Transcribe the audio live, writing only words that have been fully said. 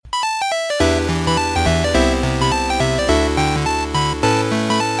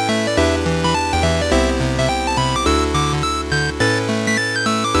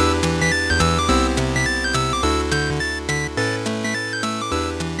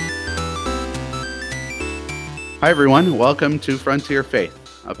Hi, everyone. Welcome to Frontier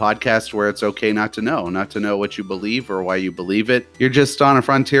Faith, a podcast where it's okay not to know what you believe or why you believe it. You're just on a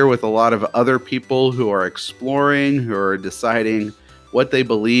frontier with a lot of other people who are exploring, who are deciding what they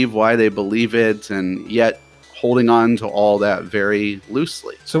believe, why they believe it, and yet holding on to all that very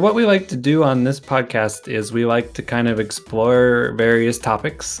loosely. So what we like to do on this podcast is we like to kind of explore various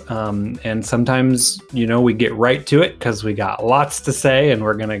topics. And sometimes, we get right to it because we got lots to say and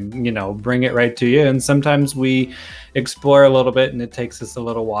we're going to, bring it right to you. And sometimes we explore a little bit and it takes us a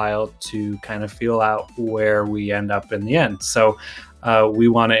little while to kind of feel out where we end up in the end. So we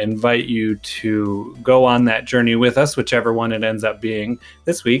want to invite you to go on that journey with us, whichever one it ends up being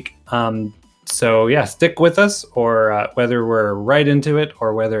this week. So yeah, stick with us, or whether we're right into it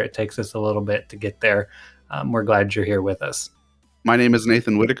or whether it takes us a little bit to get there. We're glad you're here with us. My name is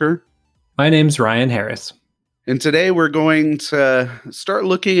Nathan Whitaker. My name's Ryan Harris. And today we're going to start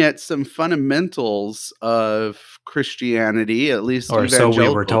looking at some fundamentals of Christianity, at least or so we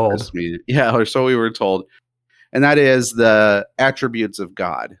were told. Yeah, or so we were told. And that is the attributes of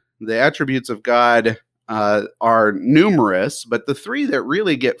God. The attributes of God are numerous, but the three that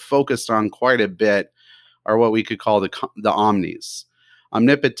really get focused on quite a bit are what we could call the omnis: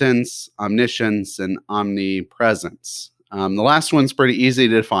 omnipotence, omniscience, and omnipresence. The last one's pretty easy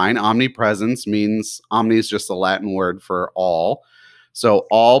to define. Omnipresence means, omni is just the Latin word for all. So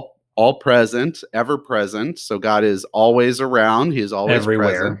all present, ever present. So God is always around. He is always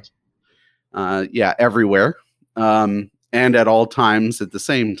everywhere. Present. Everywhere. And at all times at the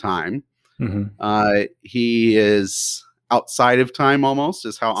same time. Mm-hmm. He is outside of time almost,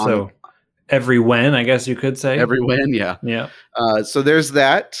 is how. So every when, I guess you could say. Every when, yeah. Yeah. So there's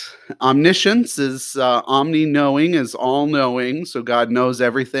that. Omniscience is omni-knowing, is all-knowing. So God knows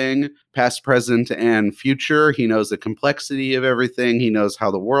everything, past, present, and future. He knows the complexity of everything. He knows how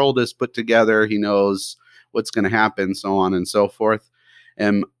the world is put together. He knows what's going to happen, so on and so forth.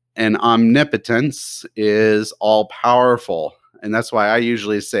 And omnipotence is all-powerful. And that's why I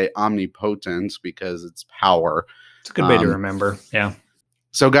usually say omnipotent, because it's power. It's a good way to remember. Yeah.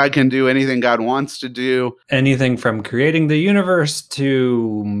 So God can do anything God wants to do. Anything from creating the universe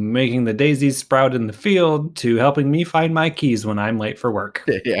to making the daisies sprout in the field to helping me find my keys when I'm late for work.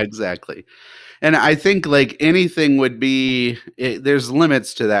 Yeah, exactly. And I think like anything would be, there's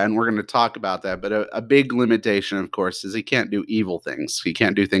limits to that, and we're going to talk about that. But a big limitation, of course, is he can't do evil things. He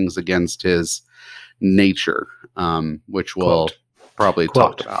can't do things against his nature, which we'll probably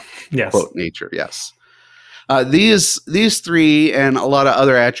talk about. Yes. Quote, nature, yes. These three and a lot of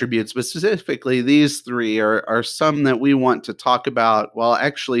other attributes, but specifically these three are some that we want to talk about. Well,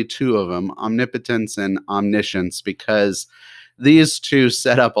 actually two of them, omnipotence and omniscience, because these two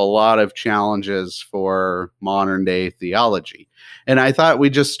set up a lot of challenges for modern day theology. And I thought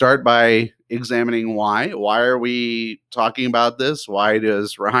we'd just start by examining why. Why are we talking about this? Why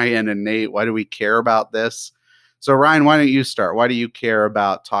does Ryan and Nate, why do we care about this? So Ryan, why don't you start? Why do you care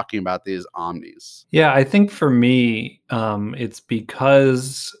about talking about these omnis? Yeah, I think for me, it's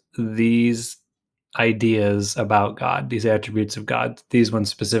because these ideas about God, these attributes of God, these ones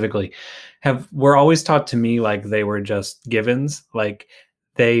specifically, were always taught to me like they were just givens. Like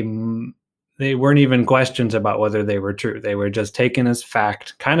they weren't even questions about whether they were true. They were just taken as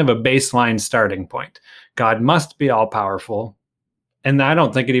fact, kind of a baseline starting point. God must be all powerful. And I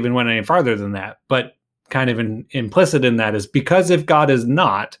don't think it even went any farther than that. But kind of implicit in that is because if God is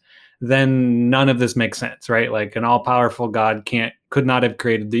not, then none of this makes sense, right? Like an all-powerful God could not have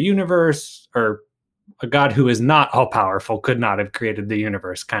created the universe, or a God who is not all-powerful could not have created the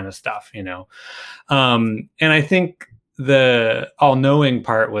universe, kind of stuff, And I think the all-knowing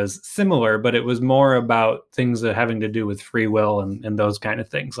part was similar, but it was more about things that having to do with free will and those kind of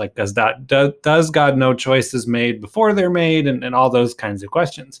things. Like, does God know choices made before they're made, and all those kinds of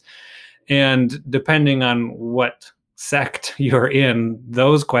questions. And depending on what sect you're in,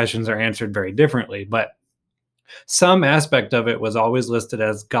 those questions are answered very differently. But some aspect of it was always listed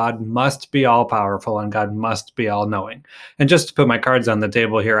as God must be all powerful and God must be all knowing. And just to put my cards on the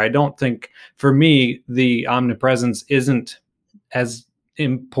table here, I don't think, for me, the omnipresence isn't as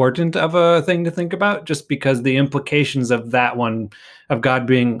important of a thing to think about, just because the implications of that one, of God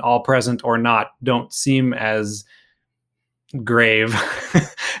being all present or not, don't seem as grave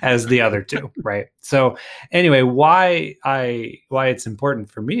as the other two, right? So anyway, why it's important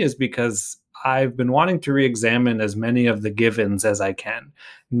for me is because I've been wanting to re-examine as many of the givens as I can,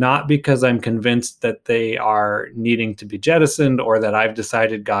 not because I'm convinced that they are needing to be jettisoned or that I've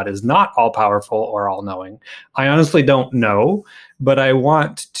decided God is not all-powerful or all-knowing. I honestly don't know, but I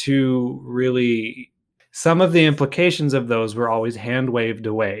want to really some of the implications of those were always hand waved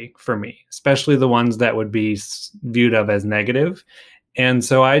away for me, especially the ones that would be viewed of as negative. And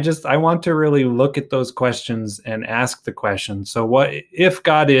so I want to really look at those questions and ask the question. So what if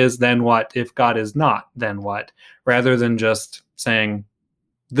God is, then what? If God is not, then what? Rather than just saying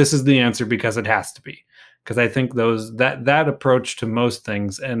this is the answer because it has to be. Because I think that approach to most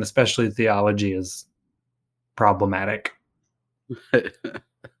things, and especially theology, is problematic.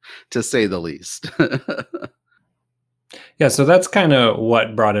 To say the least. Yeah, so that's kind of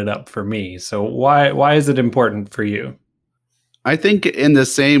what brought it up for me. So why is it important for you? I think in the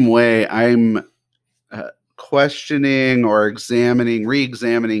same way, I'm questioning or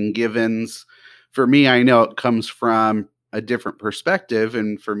re-examining givens. For me, I know it comes from a different perspective,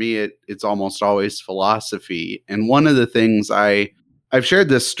 and for me, it's almost always philosophy. And one of the things I've shared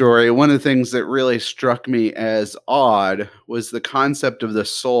this story. One of the things that really struck me as odd was the concept of the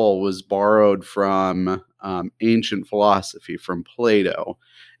soul was borrowed from ancient philosophy, from Plato,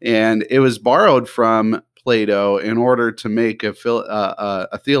 and it was borrowed from Plato in order to make a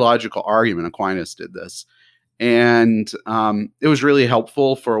theological argument. Aquinas did this, and it was really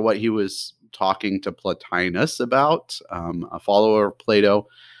helpful for what he was talking to Plotinus about, a follower of Plato.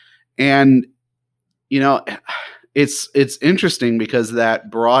 And it's interesting because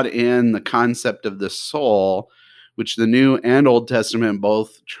that brought in the concept of the soul, which the New and Old Testament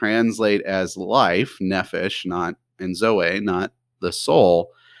both translate as life, nephesh, and zoe, not the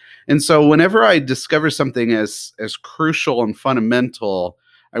soul. And so whenever I discover something as crucial and fundamental,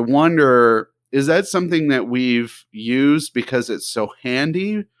 I wonder, is that something that we've used because it's so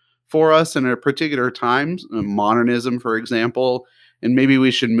handy for us in a particular time, modernism, for example, and maybe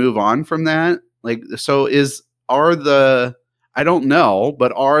we should move on from that? Like, so are the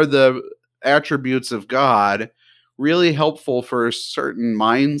attributes of God really helpful for a certain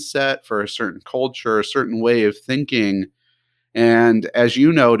mindset, for a certain culture, a certain way of thinking? And as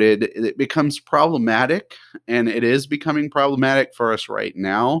you noted, it becomes problematic, and it is becoming problematic for us right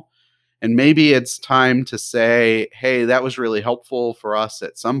now. And maybe it's time to say, hey, that was really helpful for us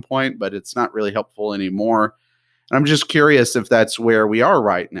at some point, but it's not really helpful anymore. And I'm just curious if that's where we are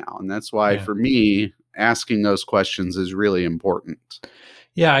right now. And that's why, for me, asking those questions is really important.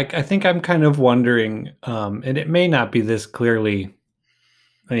 Yeah, I think I'm kind of wondering, and it may not be this clearly,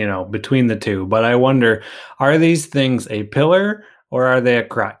 between the two, but I wonder, are these things a pillar or are they a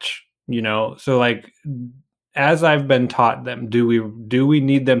crutch? So like, as I've been taught them, do we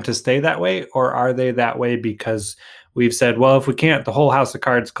need them to stay that way, or are they that way because we've said, well, if we can't, the whole house of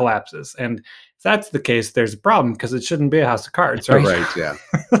cards collapses? And if that's the case, there's a problem, because it shouldn't be a house of cards, right? Right, yeah.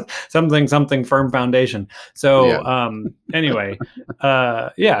 something firm foundation. So anyway,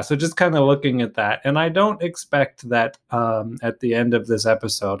 so just kind of looking at that. And I don't expect that at the end of this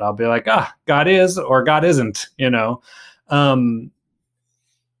episode, I'll be like, God is or God isn't,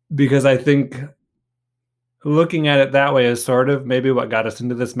 because I think looking at it that way is sort of maybe what got us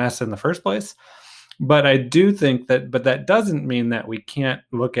into this mess in the first place. But I do think but that doesn't mean that we can't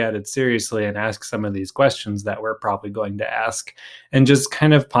look at it seriously and ask some of these questions that we're probably going to ask, and just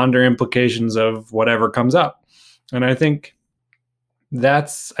kind of ponder implications of whatever comes up. And I think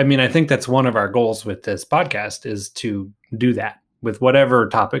that's one of our goals with this podcast, is to do that with whatever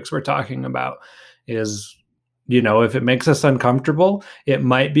topics we're talking about. Is, if it makes us uncomfortable, it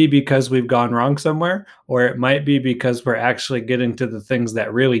might be because we've gone wrong somewhere, or it might be because we're actually getting to the things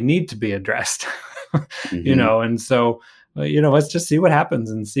that really need to be addressed. Mm-hmm. And so, let's just see what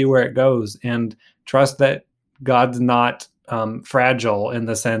happens and see where it goes, and trust that God's not fragile, in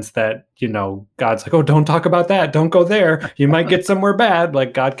the sense that, God's like, oh, don't talk about that. Don't go there. You might get somewhere bad.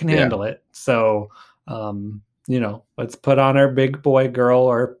 Like, God can handle it. So, let's put on our big boy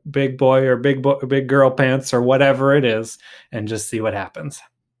or big girl pants, or whatever it is, and just see what happens.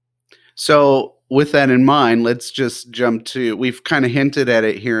 So with that in mind, let's just jump to, we've kind of hinted at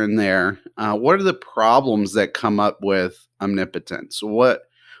it here and there. What are the problems that come up with omnipotence? What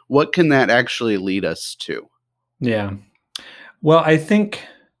can that actually lead us to? Yeah. Well, I think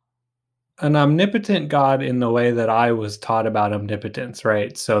an omnipotent God, in the way that I was taught about omnipotence,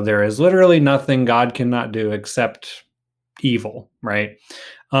 right? So there is literally nothing God cannot do except evil, right?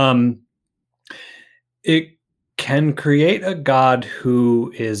 It can create a God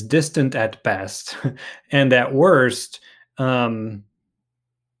who is distant at best, and at worst,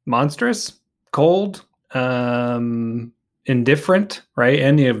 monstrous, cold, indifferent, right?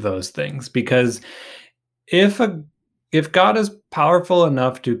 Any of those things. Because if if God is powerful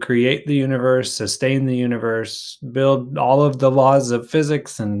enough to create the universe, sustain the universe, build all of the laws of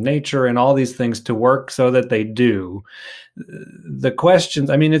physics and nature and all these things to work so that they do, the questions,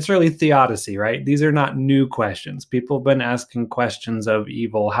 I mean, it's really theodicy, right? These are not new questions. People have been asking questions of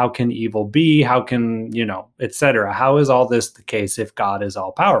evil. How can evil be? How can, etc. How is all this the case if God is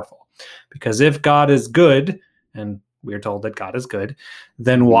all powerful? Because if God is good, and we're told that God is good,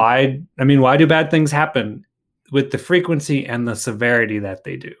 then why do bad things happen with the frequency and the severity that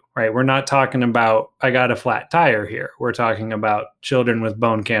they do, right? We're not talking about, I got a flat tire here. We're talking about children with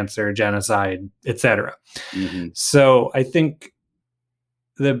bone cancer, genocide, etc. So I think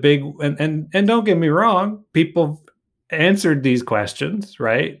the big, and don't get me wrong, people answered these questions,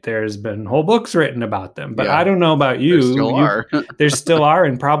 right? There's been whole books written about them, but I don't know about you. There still are. There still are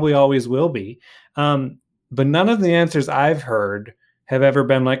and probably always will be. But none of the answers I've heard have ever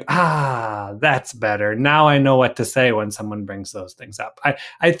been like, that's better. Now I know what to say when someone brings those things up.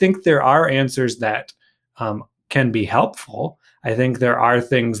 I think there are answers that can be helpful. I think there are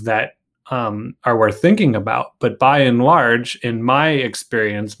things that are worth thinking about. But by and large, in my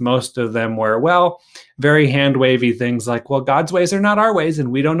experience, most of them were, very hand wavy things like, God's ways are not our ways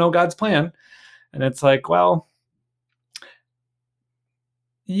and we don't know God's plan. And it's like,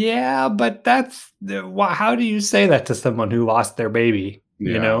 yeah, but how do you say that to someone who lost their baby?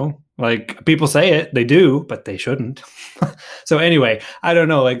 Like people say it, they do, but they shouldn't. So anyway, I don't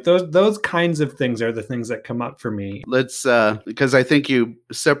know, like those kinds of things are the things that come up for me. Let's because I think you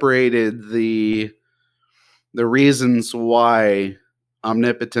separated the reasons why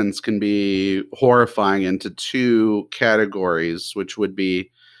omnipotence can be horrifying into two categories, which would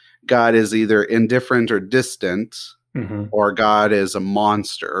be God is either indifferent or distant, or God is a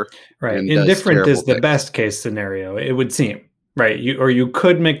monster. Right. Indifferent is the best case scenario, it would seem. Right. You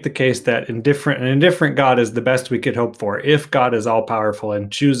could make the case that an indifferent God is the best we could hope for if God is all powerful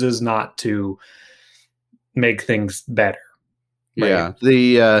and chooses not to make things better. Right?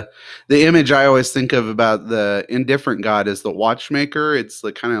 Yeah. The image I always think of about the indifferent God is the watchmaker. It's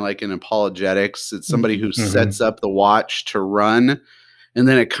kind of like in apologetics. It's somebody who sets up the watch to run, and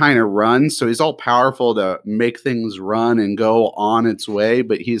then it kind of runs. So he's all powerful to make things run and go on its way,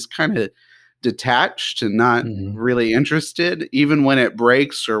 but he's kind of detached and not really interested. Even when it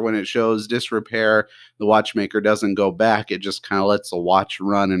breaks or when it shows disrepair, the watchmaker doesn't go back. It just kind of lets the watch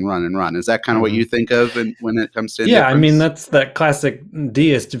run and run and run. Is that kind of what you think of when it comes to indifference? Yeah, I mean, that's that classic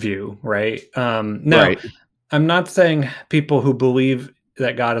deist view, right? Now, right. I'm not saying people who believe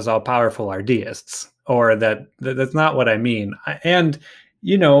that God is all powerful are deists, or that's not what I mean. And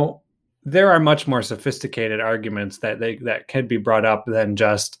there are much more sophisticated arguments that can be brought up than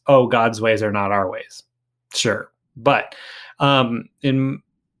just, God's ways are not our ways. Sure. But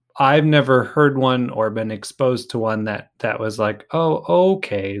I've never heard one or been exposed to one that was like,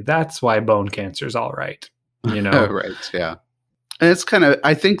 okay, that's why bone cancer is all right. Right. Yeah. And it's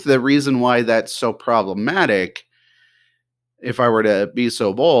I think the reason why that's so problematic, if I were to be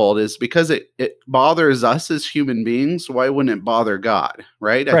so bold, is because it bothers us as human beings. Why wouldn't it bother God?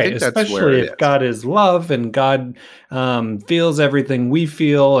 Right. I think that's especially if God is love and God feels everything we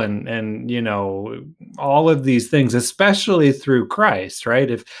feel and all of these things, especially through Christ. Right.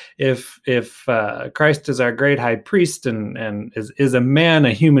 If Christ is our great high priest and is a man,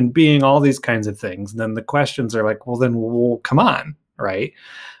 a human being, all these kinds of things, then the questions are like, come on. Right.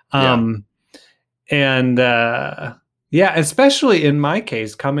 Yeah, especially in my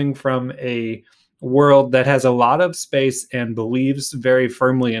case, coming from a world that has a lot of space and believes very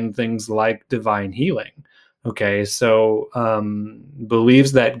firmly in things like divine healing. Okay, so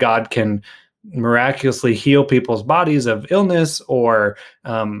believes that God can miraculously heal people's bodies of illness or,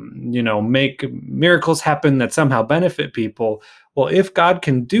 make miracles happen that somehow benefit people. Well, if God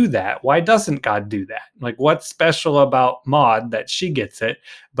can do that, why doesn't God do that? Like, what's special about Maud that she gets it,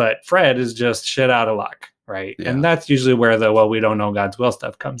 but Fred is just shit out of luck? Right. Yeah. And that's usually where we don't know God's will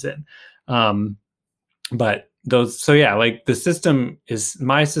stuff comes in. But like the system is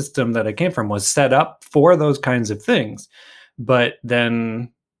my system that I came from was set up for those kinds of things. But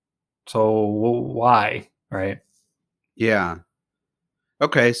then, so why? Right. Yeah.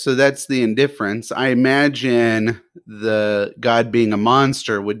 Okay. So that's the indifference. I imagine the God being a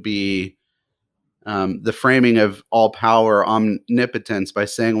monster would be the framing of all power, omnipotence, by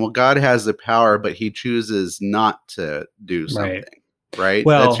saying, God has the power, but he chooses not to do something, right?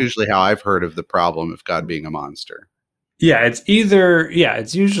 Well, that's usually how I've heard of the problem of God being a monster. Yeah, it's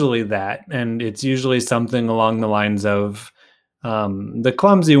usually that, and it's usually something along the lines of the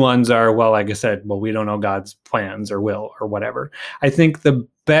clumsy ones are, like I said, we don't know God's plans or will or whatever. I think the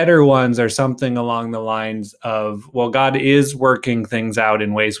better ones are something along the lines of, well, God is working things out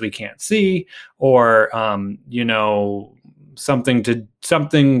in ways we can't see, or something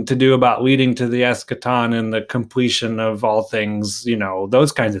to do about leading to the eschaton and the completion of all things,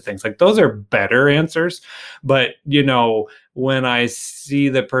 those kinds of things. Like, those are better answers. But when I see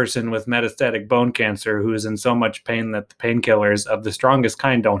the person with metastatic bone cancer who's in so much pain that the painkillers of the strongest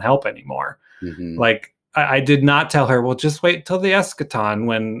kind don't help anymore, like, I did not tell her, well, just wait till the eschaton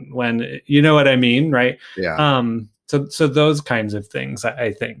when you know what I mean, right? Yeah. So those kinds of things,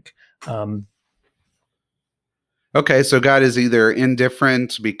 I think. Okay, so God is either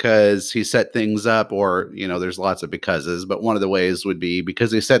indifferent because he set things up, or, there's lots of becauses, but one of the ways would be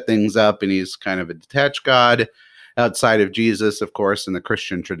because he set things up and he's kind of a detached God outside of Jesus, of course, in the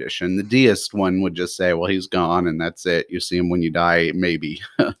Christian tradition. The deist one would just say, well, he's gone and that's it. You see him when you die, maybe.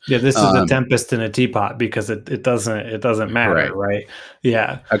 Yeah, this is a tempest in a teapot because it doesn't matter, right?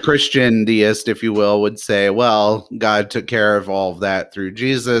 Yeah. A Christian deist, if you will, would say, well, God took care of all of that through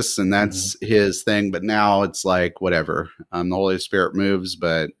Jesus, and that's his thing. But now it's like, whatever. The Holy Spirit moves,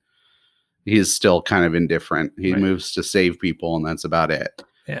 but he's still kind of indifferent. He moves to save people, and that's about it.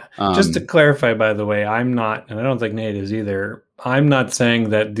 Yeah. Just to clarify, by the way, I'm not, and I don't think Nate is either, I'm not saying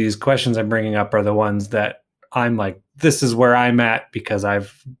that these questions I'm bringing up are the ones that I'm like, this is where I'm at because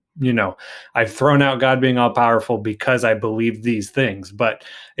I've thrown out God being all powerful because I believe these things. But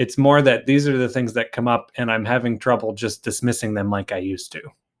it's more that these are the things that come up and I'm having trouble just dismissing them like I used to.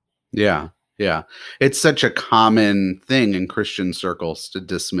 Yeah. Yeah. It's such a common thing in Christian circles to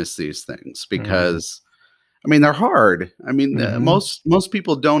dismiss these things because I mean, they're hard. I mean, most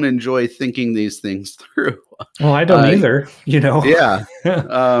people don't enjoy thinking these things through. Well, I don't either, Yeah.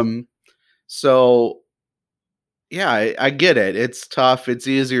 So, yeah, I get it. It's tough. It's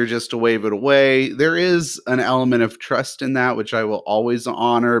easier just to wave it away. There is an element of trust in that, which I will always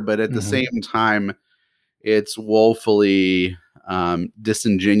honor. But at the same time, it's woefully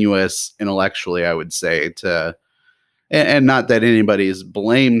disingenuous intellectually, I would say, and not that anybody is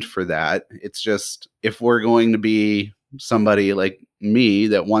blamed for that. It's just, if we're going to be somebody like me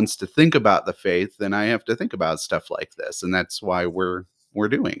that wants to think about the faith, then I have to think about stuff like this. And that's why we're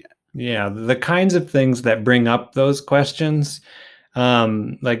doing it. Yeah. The kinds of things that bring up those questions,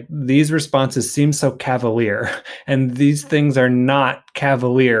 like these responses seem so cavalier, and these things are not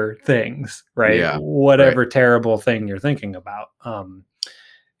cavalier things, right? Yeah, whatever terrible thing you're thinking about.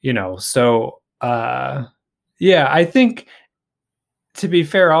 Yeah, I think, to be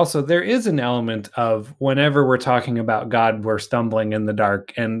fair, also, there is an element of whenever we're talking about God, we're stumbling in the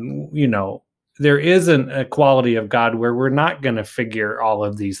dark. And, there isn't a quality of God where we're not going to figure all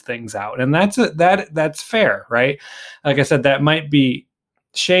of these things out. And that's fair, right? Like I said, that might be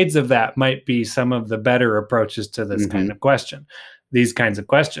shades of that might be some of the better approaches to this kind of question, these kinds of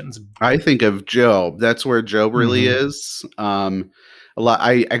questions. I think of Job. That's where Job really is. A lot.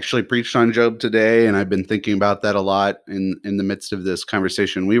 I actually preached on Job today, and I've been thinking about that a lot in the midst of this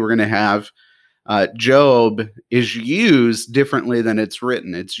conversation we were going to have. Job is used differently than it's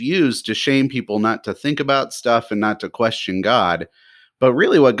written. It's used to shame people not to think about stuff and not to question God. But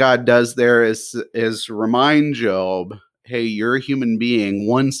really what God does there is remind Job, hey, you're a human being,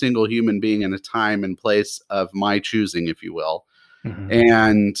 one single human being in a time and place of my choosing, if you will.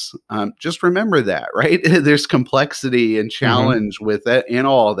 And just remember that, right? There's complexity and challenge with it and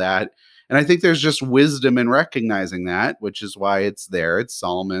all that. And I think there's just wisdom in recognizing that, which is why it's there. It's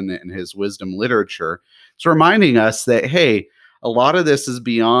Solomon and his wisdom literature. It's reminding us that, hey, a lot of this is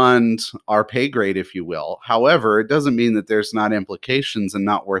beyond our pay grade, if you will. However, it doesn't mean that there's not implications and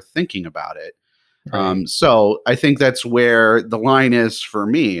not worth thinking about it. Right. So I think that's where the line is for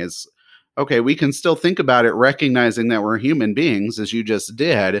me is, okay, we can still think about it, recognizing that we're human beings, as you just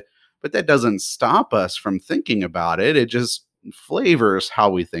did, but that doesn't stop us from thinking about it. It just flavors how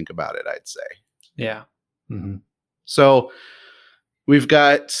we think about it, I'd say. Yeah. So we've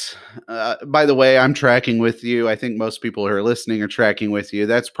got, by the way, I'm tracking with you. I think most people who are listening are tracking with you.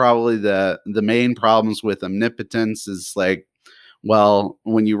 That's probably the main problems with omnipotence is like, well,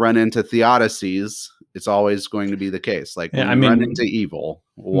 when you run into theodicies, it's always going to be the case. Like when you run into evil,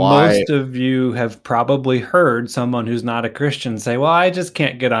 why? Most of you have probably heard someone who's not a Christian say, well, I just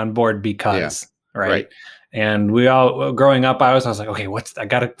can't get on board because, right? And we all, growing up, I was like, okay, I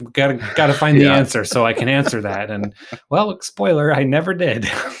gotta find the answer so I can answer that. And well, spoiler, I never did.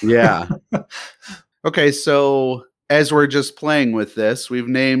 Yeah. Okay. So as we're just playing with this, we've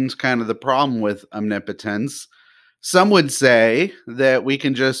named kind of the problem with omnipotence. Some would say that we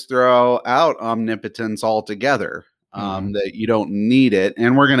can just throw out omnipotence altogether, that you don't need it.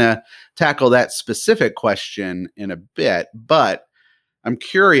 And we're going to tackle that specific question in a bit. But I'm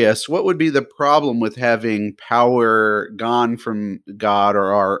curious, what would be the problem with having power gone from God,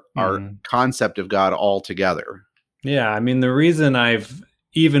 or our Mm. concept of God altogether? Yeah, I mean, the reason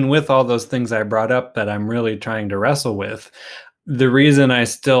even with all those things I brought up that I'm really trying to wrestle with, the reason I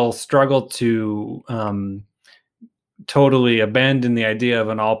still struggle to totally abandon the idea of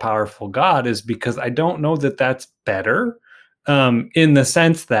an all-powerful God is because I don't know that that's better, in the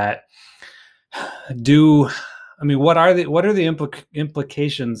sense that do I mean, what are the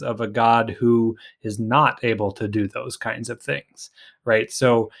implications of a God who is not able to do those kinds of things, right?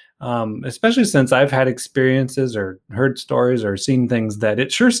 So, especially since I've had experiences or heard stories or seen things that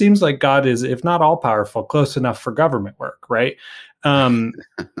it sure seems like God is, if not all powerful, close enough for government work, right? Um,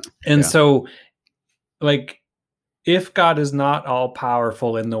 and Yeah. so, like, if God is not all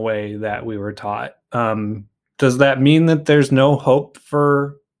powerful in the way that we were taught, does that mean that there's no hope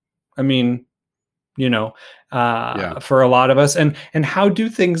for? I mean, you know, Yeah. for a lot of us. And how do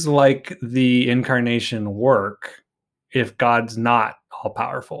things like the incarnation work if God's not all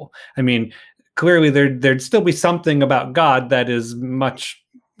powerful? I mean, clearly there'd still be something about God that is much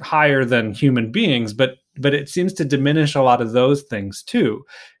higher than human beings, but it seems to diminish a lot of those things too.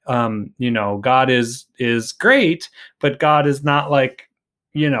 God is great, but God is not like,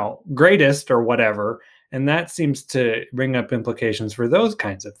 greatest or whatever. And that seems to bring up implications for those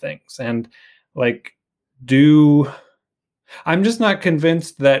kinds of things. And like, do I'm just not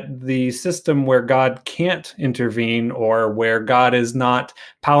convinced that the system where God can't intervene or where God is not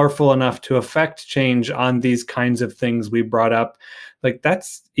powerful enough to affect change on these kinds of things we brought up, like,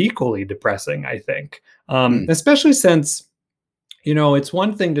 that's equally depressing, I think. Hmm. Especially since, it's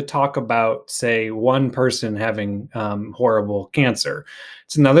one thing to talk about, say, one person having horrible cancer.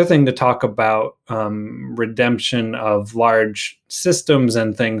 It's another thing to talk about redemption of large systems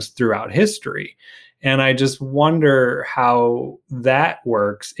and things throughout history. And I just wonder how that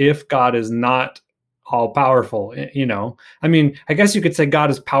works if God is not all powerful. I mean, I guess you could say God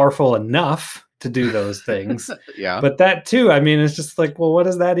is powerful enough to do those things. Yeah. But that too, I mean, it's just like, well, what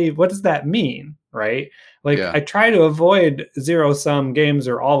does that mean? Right? Like, Yeah. I try to avoid zero sum games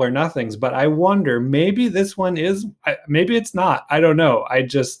or all or nothings, but I wonder, maybe this one is, maybe it's not. I don't know.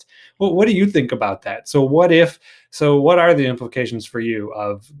 Well, what do you think about that? What are the implications for you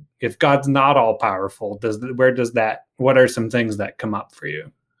of, if God's not all powerful, what are some things that come up for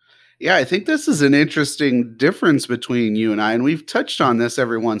you? Yeah, I think this is an interesting difference between you and I. And we've touched on this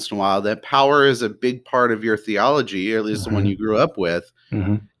every once in a while, that power is a big part of your theology, or at least the one Hmm. you grew up with.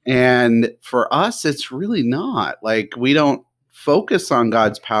 Hmm. And for us, it's really not. Like, we don't focus on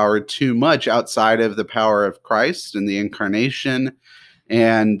God's power too much outside of the power of Christ and the incarnation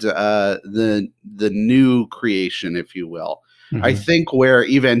and the new creation, if you will. I Hmm. think where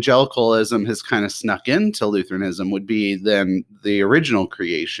evangelicalism has kind of snuck into Lutheranism would be then the original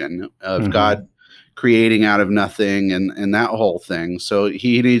creation of Hmm. God creating out of nothing, and that whole thing. So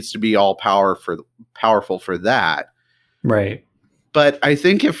he needs to be all powerful for that. Right. But I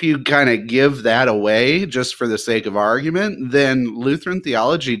think if you kind of give that away just for the sake of argument, then Lutheran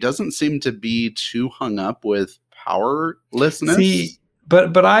theology doesn't seem to be too hung up with powerlessness. See,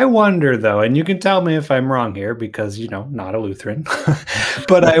 but I wonder though, and you can tell me if I'm wrong here because, not a Lutheran,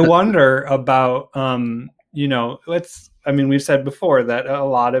 but I wonder about, we've said before that a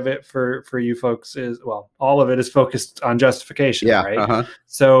lot of it for you folks is, well, all of it is focused on justification, Yeah. right? Uh-huh.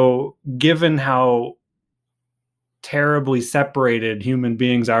 So given how terribly separated human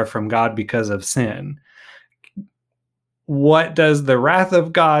beings are from God because of sin, what does the wrath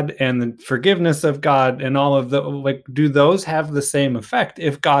of God and the forgiveness of God and all of do those have the same effect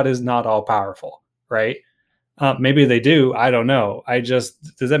if God is not all powerful, right? Maybe they do. I don't know. Does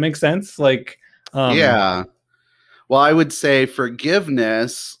that make sense? Um, Yeah. Well, I would say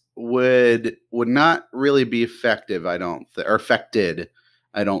forgiveness would not really be effective, or affected,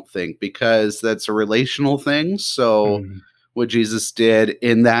 I don't think, because that's a relational thing. So mm, what Jesus did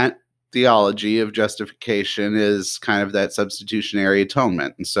in that theology of justification is kind of that substitutionary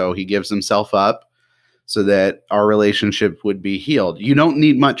atonement. And so he gives himself up so that our relationship would be healed. You don't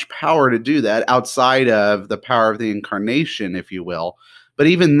need much power to do that outside of the power of the incarnation, if you will. But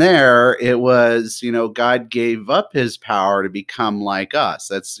even there, it was, God gave up his power to become like us.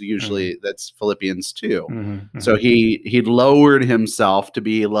 mm, That's Philippians 2. mm, So mm, he lowered himself to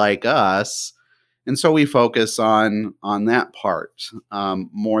be like us, and so we focus on that part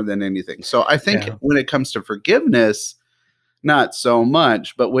more than anything. So I think yeah. when it comes to forgiveness, not so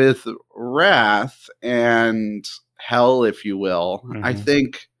much, but with wrath and hell, if you will, I Hmm.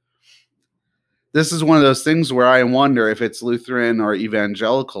 think this is one of those things where I wonder if it's Lutheran or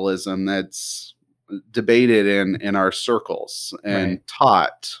evangelicalism that's debated in our circles and Right.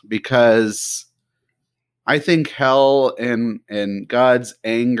 taught, because I think hell and God's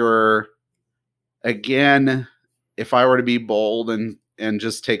anger, again, if I were to be bold and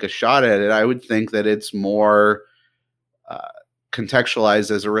just take a shot at it, I would think that it's more uh,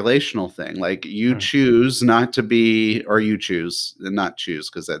 contextualized as a relational thing. Like you choose not to be, or you choose and not choose,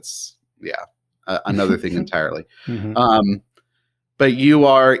 because that's another thing entirely. Mhm. But you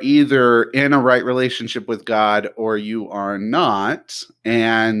are either in a right relationship with God or you are not.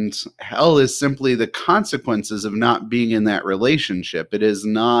 And hell is simply the consequences of not being in that relationship. It is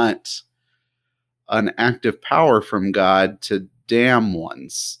not an active power from God to damn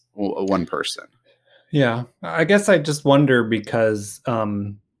one person. Yeah. I guess I just wonder because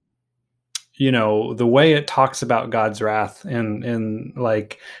the way it talks about God's wrath, and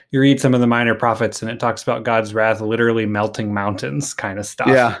like you read some of the minor prophets and it talks about God's wrath literally melting mountains kind of stuff,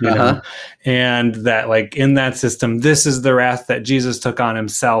 Yeah. Uh-huh. and that like in that system, this is the wrath that Jesus took on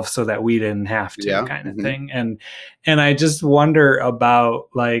himself so that we didn't have to, Yeah. kind of Mm-hmm. thing. And I just wonder about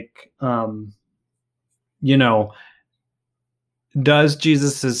like, you know, does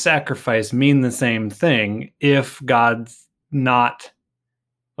Jesus's sacrifice mean the same thing if God's not,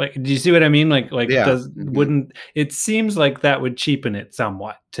 like, do you see what I mean? Like Yeah. does Mm-hmm. wouldn't it seems like that would cheapen it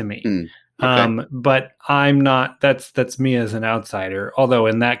somewhat to me. Okay. But I'm not, that's me as an outsider. Although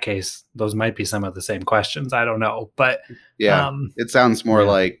in that case, those might be some of the same questions. I don't know. But Yeah. It sounds more yeah.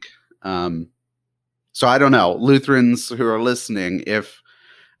 like, so I don't know, Lutherans who are listening,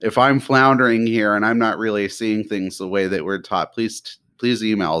 if I'm floundering here and I'm not really seeing things the way that we're taught, please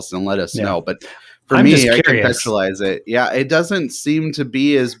email us and let us Yeah. know. But for I'm just me, I curious. contextualize it. Yeah, it doesn't seem to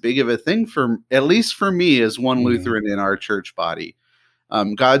be as big of a thing for, at least for me, as one Lutheran in our church body.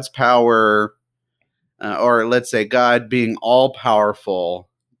 God's power, or let's say God being all powerful,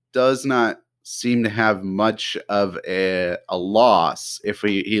 does not seem to have much of a loss if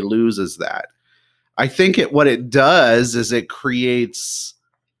he loses that. I think what it does is it creates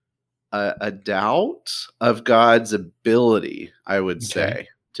a doubt of God's ability, I would Okay. say,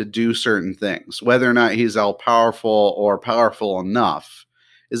 to do certain things. Whether or not he's all powerful or powerful enough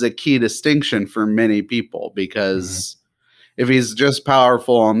is a key distinction for many people, Mhm. because if he's just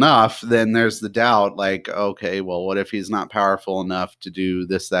powerful enough, then there's the doubt, like, okay, well, what if he's not powerful enough to do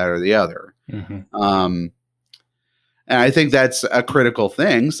this, that, or the other? Mhm. And I think that's a critical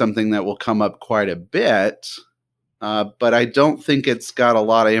thing, something that will come up quite a bit. But I don't think it's got a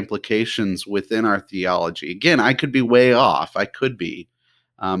lot of implications within our theology. Again, I could be way off. I could be.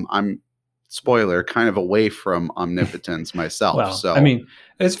 I'm, spoiler, kind of away from omnipotence myself. Well, I So mean,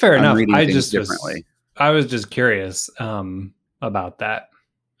 it's fair I'm enough. reading things differently. I was just curious about that.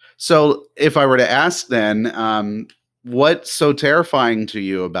 So if I were to ask then, what's so terrifying to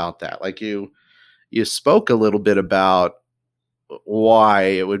you about that? Like you spoke a little bit about why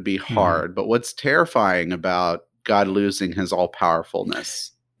it would be Mhm. hard, but what's terrifying about God losing his all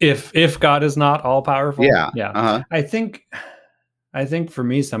powerfulness? If God is not all powerful, Yeah. yeah. Uh-huh. I think I think for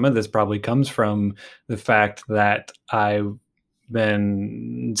me, some of this probably comes from the fact that I've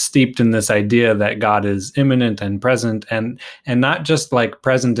been steeped in this idea that God is immanent and present, and not just like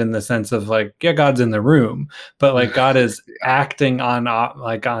present in the sense of like, yeah, God's in the room, but like God is acting on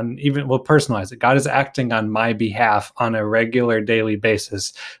like on even, we'll personalize it. God is acting on my behalf on a regular daily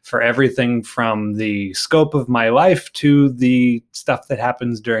basis for everything from the scope of my life to the stuff that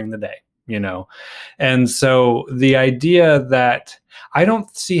happens during the day, And so the idea that I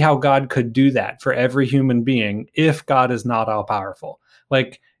don't see how God could do that for every human being if God is not all powerful.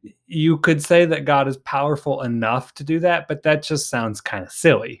 Like, you could say that God is powerful enough to do that, but that just sounds kind of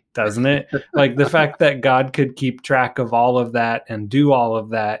silly, doesn't it? Like the fact that God could keep track of all of that and do all of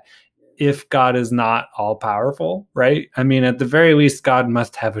that if God is not all powerful, right? I mean, at the very least, God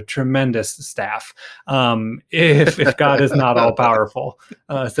must have a tremendous staff. If God is not all powerful,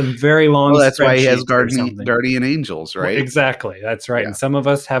 some very long Well, that's why he has spreadsheets or something. guardian angels, Well, right? exactly. That's right. Yeah. And some of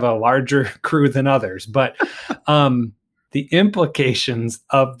us have a larger crew than others, but the implications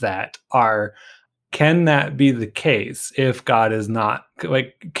of that are, can that be the case if God is not,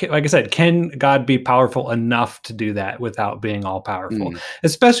 like I said, can God be powerful enough to do that without being all powerful? Mm,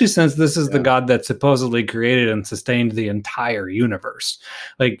 Especially since this is the yeah. God that supposedly created and sustained the entire universe.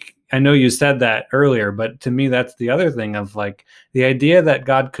 Like, I know you said that earlier, but to me, that's the other thing of like the idea that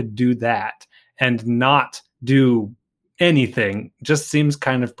God could do that and not do anything just seems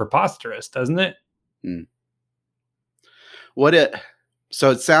kind of preposterous, doesn't it? Mm. What it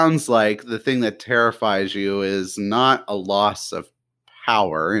So it sounds like the thing that terrifies you is not a loss of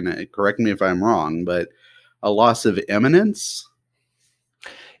power, and correct me if I'm wrong, but a loss of imminence.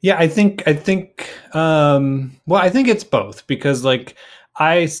 Yeah, I think it's both, because like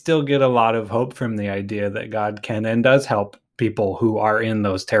I still get a lot of hope from the idea that God can and does help people who are in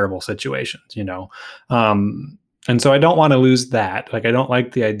those terrible situations, you know. And so I don't want to lose that. Like I don't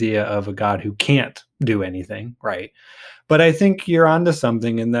like the idea of a God who can't do anything, right? But I think you're onto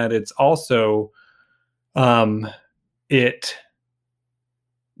something in that it's also um it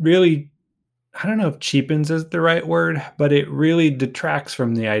really, I don't know if cheapens is the right word, but it really detracts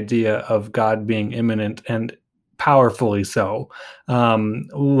from the idea of God being immanent and powerfully so,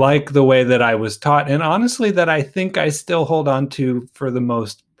 like the way that I was taught, and honestly, that I think I still hold on to for the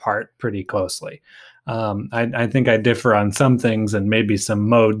most part pretty closely. I think I differ on some things and maybe some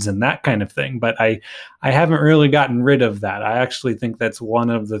modes and that kind of thing, but I haven't really gotten rid of that. I actually think that's one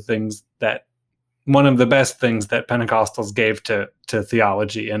of the best things that Pentecostals gave to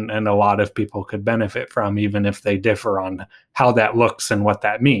theology, and a lot of people could benefit from, even if they differ on how that looks and what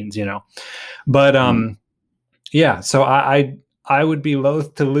that means, you know. But Mm. yeah, so I would be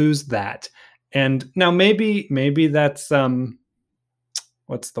loath to lose that. And now maybe that's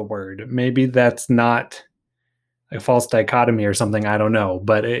what's the word? Maybe that's not a false dichotomy or something. I don't know,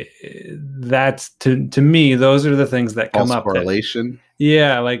 but that's to me, those are the things that come False up that, correlation.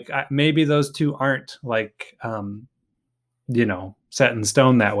 yeah, like maybe those two aren't like you know, set in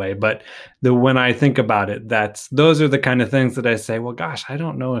stone that way, but the when I think about it, those are the kind of things that I say, well, gosh, I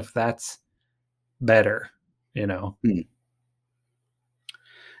don't know if that's better, you know. Hmm.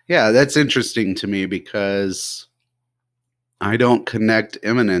 Yeah, that's interesting to me because I don't connect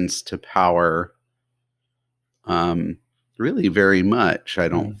immanence to power um, really very much, I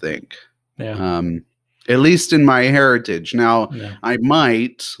don't Mm, think. yeah, Um, at least in my heritage. Now, yeah. I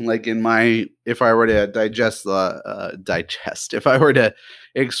might, like in my, if I were to if I were to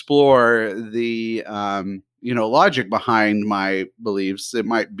explore the, logic behind my beliefs, it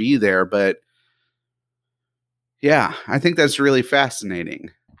might be there. But yeah, I think that's really fascinating.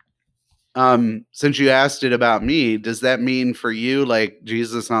 Since you asked it about me, does that mean for you, like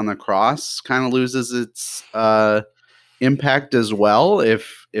Jesus on the cross kind of loses its impact as well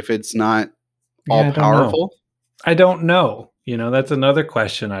if it's not all Yeah, I don't know. powerful? I don't know. You know, that's another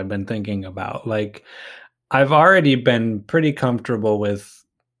question I've been thinking about. Like, I've already been pretty comfortable with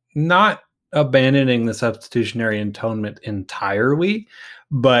not abandoning the substitutionary atonement entirely,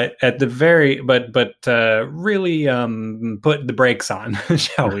 but at the very, really put the brakes on,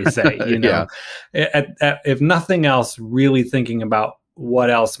 shall we say? You Yeah. know, if nothing else, really thinking about what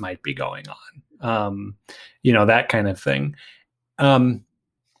else might be going on. You know, that kind of thing. Um,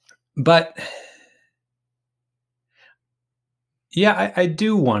 but yeah, I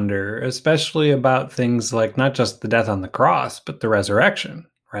do wonder, especially about things like not just the death on the cross, but the resurrection,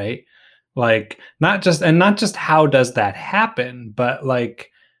 right? Like not just how does that happen, but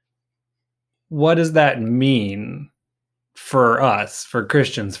like what does that mean for us, for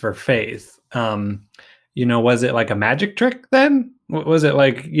Christians, for faith? You know, was it like a magic trick then? Was it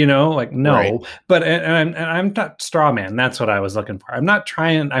like, you know, like Right. no, but and I'm not straw man. That's what I was looking for. I'm not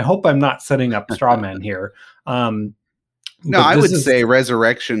trying. I hope I'm not setting up straw man here. Um, No, but I this would is, say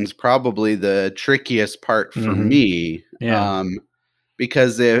resurrection's probably the trickiest part for mhm, me, yeah.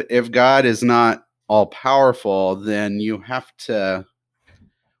 because if God is not all powerful, then you have to,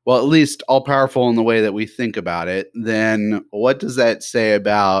 well, at least all powerful in the way that we think about it, then what does that say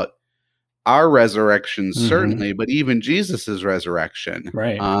about our resurrection? Mhm. Certainly, but even Jesus's resurrection.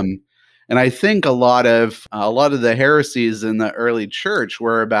 Right. And I think a lot of the heresies in the early church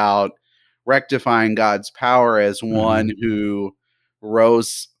were about rectifying God's power as one Mhm. who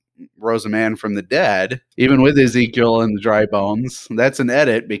rose rose a man from the dead, even with Ezekiel and the dry bones. That's an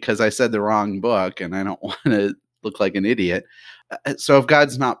edit because I said the wrong book and I don't want to look like an idiot. So if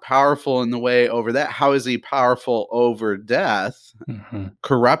God's not powerful in the way over that, how is he powerful over death, Mhm.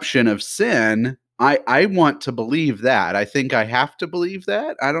 corruption of sin? I want to believe that. I think I have to believe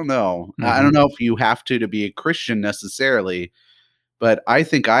that. I don't know. I don't Mhm. know if you have to be a Christian necessarily, but I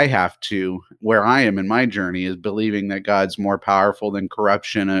think I have to. Where I am in my journey is believing that God's more powerful than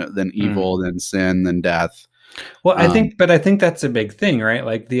corruption, than Mm. evil, than sin, than death. Well, Um, I think that's a big thing, right?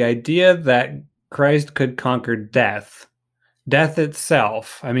 Like the idea that Christ could conquer death, death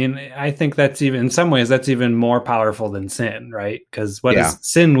itself. I mean, I think that's even in some ways that's even more powerful than sin, right? Because what yeah, is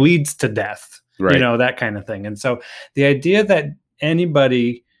sin leads to death, you right. know, that kind of thing. And so the idea that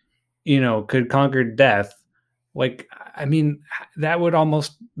anybody, you know, could conquer death, like I mean, that would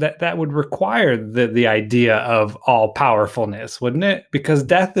almost that would require the idea of all powerfulness, wouldn't it? Because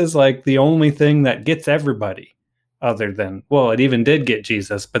death is like the only thing that gets everybody, other than, well, it even did get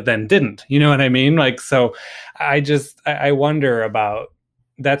Jesus, but then didn't. You know what I mean? Like, so I wonder about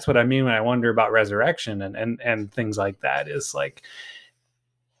that's what I mean when I wonder about resurrection and things like that, is like,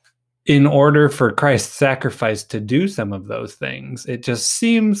 in order for Christ's sacrifice to do some of those things, it just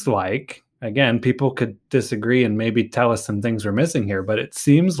seems like, again, people could disagree and maybe tell us some things we're missing here, but it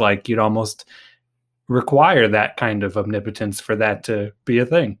seems like you'd almost require that kind of omnipotence for that to be a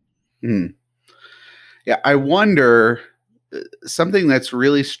thing. Yeah, I wonder, something that's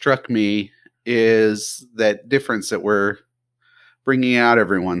really struck me is that difference that we're bringing out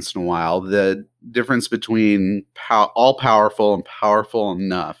every once in a while, the difference between all powerful and powerful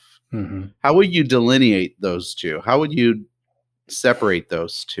enough. Mm-hmm. How would you delineate those two? How would you separate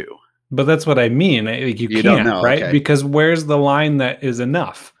those two? But that's what I mean. You can't, don't know, right? okay. Because where's the line that is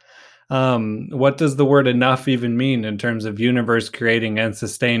enough? What does the word enough even mean in terms of universe creating and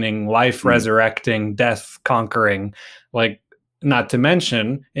sustaining, life resurrecting, death conquering? Like, not to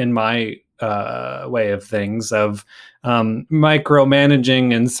mention, in my way of things, of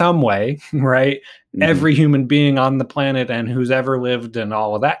micromanaging in some way, right? Every human being on the planet and who's ever lived and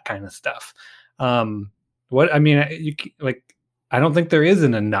all of that kind of stuff. What I mean, I don't think there is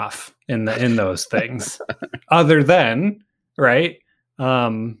an enough in those things, other than, right?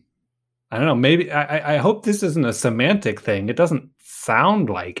 I don't know. Maybe I hope this isn't a semantic thing. It doesn't sound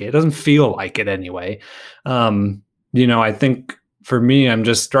like it. It doesn't feel like it anyway. I think for me, I'm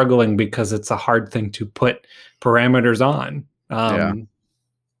just struggling because it's a hard thing to put parameters on.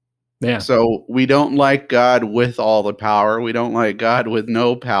 Yeah. So we don't like God with all the power. We don't like God with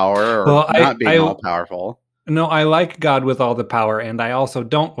no power, or not being all powerful. No, I like God with all the power, and I also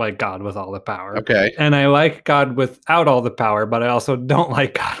don't like God with all the power. Okay. And I like God without all the power, but I also don't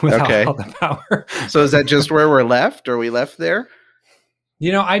like God without all the power. So is that just where we're left? Are we left there?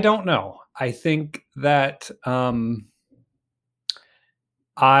 I don't know. I think that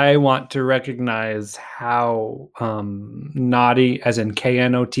I want to recognize how naughty, as in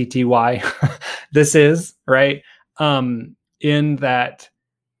KNOTTY, this is, right? In that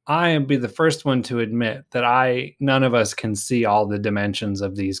I am be the first one to admit that none of us can see all the dimensions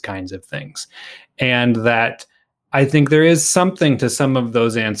of these kinds of things. And that I think there is something to some of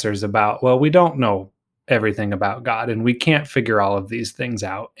those answers about, well, we don't know everything about God and we can't figure all of these things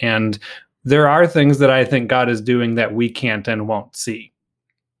out. And there are things that I think God is doing that we can't and won't see.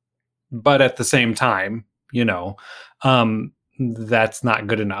 But at the same time, that's not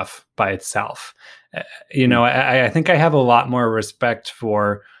good enough by itself. I think I have a lot more respect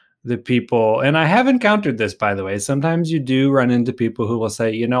for the people, and I have encountered this, by the way. Sometimes you do run into people who will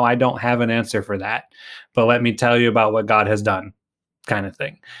say, I don't have an answer for that, but let me tell you about what God has done, kind of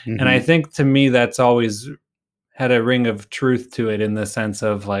thing. Mm-hmm. And I think, to me, that's always had a ring of truth to it, in the sense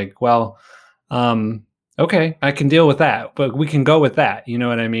of like, well, okay, I can deal with that, but we can go with that. You know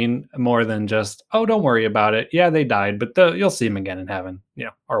what I mean? More than just, oh, don't worry about it. Yeah, they died, but you'll see them again in heaven,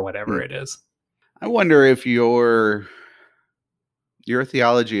 or whatever it is. I wonder if your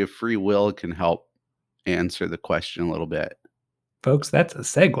theology of free will can help answer the question a little bit. Folks, that's a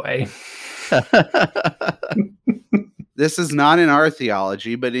segue. This is not in our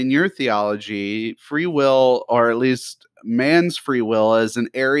theology, but in your theology, free will, or at least man's free will, is an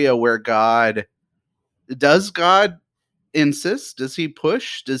area where God insist? Does he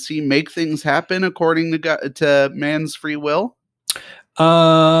push? Does he make things happen according to God, to man's free will?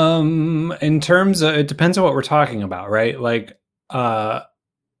 In terms of, it depends on what we're talking about, right? Like,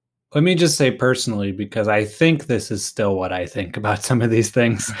 let me just say personally, because I think this is still what I think about some of these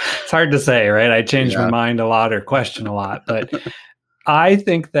things. It's hard to say, right? I change my mind a lot or question a lot, but I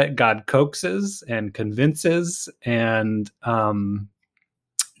think that God coaxes and convinces and,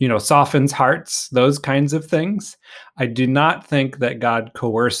 softens hearts, those kinds of things. I do not think that God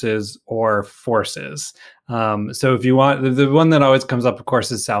coerces or forces. So if you want, the one that always comes up, of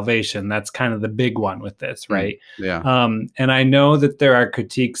course, is salvation. That's kind of the big one with this, right? Yeah. And I know that there are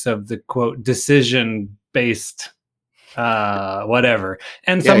critiques of the, quote, decision-based whatever.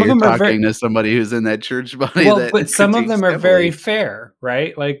 And some of them are talking to somebody who's in that church body. Well, but some of them are very fair,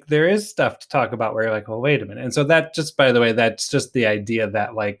 right? Like, there is stuff to talk about where you're like, well, wait a minute. And so that, just by the way, that's just the idea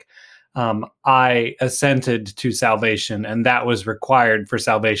that, like, I assented to salvation, and that was required for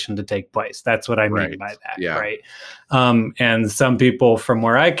salvation to take place. That's what I mean by that, right? And some people from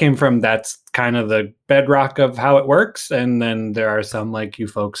where I came from, that's kind of the bedrock of how it works. And then there are some, like you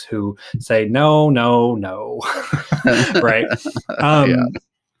folks, who say, no, right?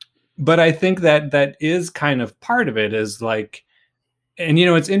 But I think that is kind of part of it, is like, and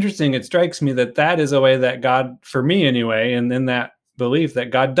it's interesting. It strikes me that is a way that God, for me anyway, and then that belief that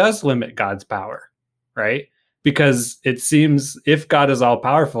God does limit God's power, right? Because it seems, if God is all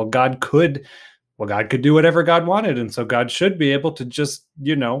powerful, God could, well, God could do whatever God wanted, and so God should be able to just,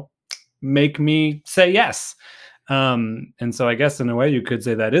 make me say yes. And so I guess in a way you could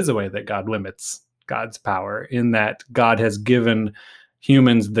say that is a way that God limits God's power, in that God has given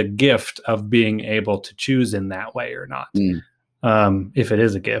humans the gift of being able to choose in that way or not. If it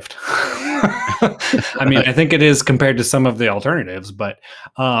is a gift. I mean, I think it is compared to some of the alternatives, but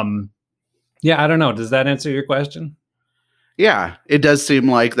yeah, I don't know. Does that answer your question? Yeah, it does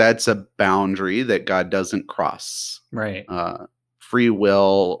seem like that's a boundary that God doesn't cross. Right. Free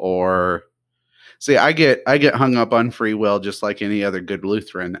will, or see, I get hung up on free will just like any other good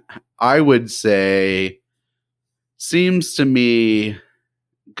Lutheran. I would say, seems to me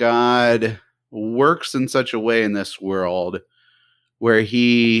God works in such a way in this world where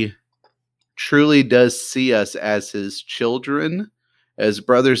he truly does see us as his children, as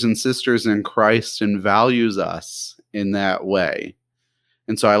brothers and sisters in Christ, and values us in that way.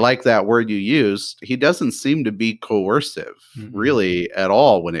 And so I like that word you used. He doesn't seem to be coercive really at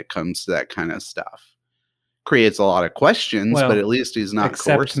all when it comes to that kind of stuff. Creates a lot of questions, but at least he's not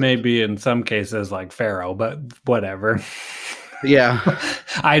except coercive. Maybe in some cases like Pharaoh, but whatever. Yeah.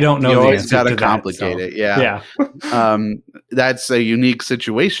 I don't know. You the always answer got to to complicate that, it. Yeah. That's a unique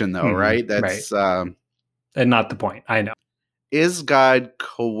situation though, right? That's right. And not the point. I know. Is God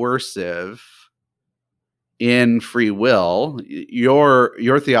coercive in free will?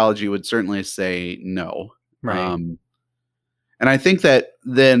 Your theology would certainly say no. Right. And I think that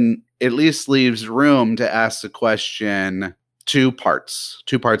then at least leaves room to ask the question, two parts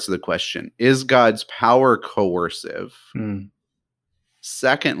of the question. Is God's power coercive?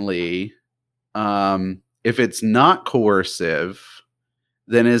 Secondly, if it's not coercive,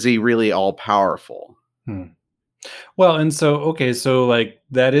 then is he really all powerful? Well, and so, okay, so like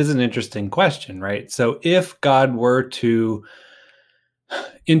that is an interesting question, right? So if God were to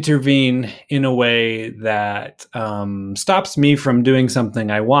intervene in a way that stops me from doing something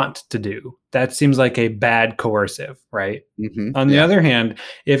I want to do, that seems like a bad coercive, right? On the other hand,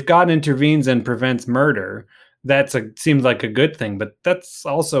 if God intervenes and prevents murder, seems like a good thing, but that's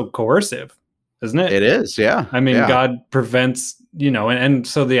also coercive, isn't it? It is, yeah. I mean, God prevents, and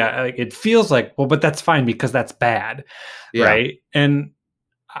so it feels like, well, but that's fine because that's bad, right? And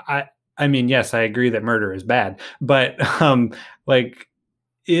I mean, yes, I agree that murder is bad, but like,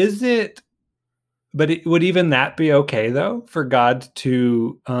 is it? But would even that be okay though for God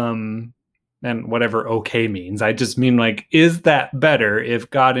to and whatever okay means? I just mean, like, is that better if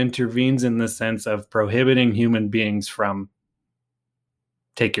God intervenes in the sense of prohibiting human beings from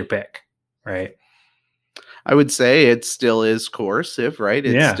take your pick, right? I would say it still is coercive, right?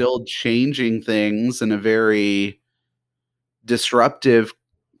 It's still changing things in a very disruptive,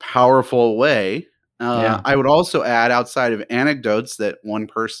 powerful way. I would also add, outside of anecdotes that one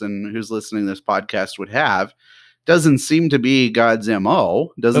person who's listening to this podcast would have, doesn't seem to be God's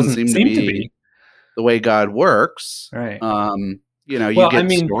MO. Doesn't seem to be the way God works. Right. You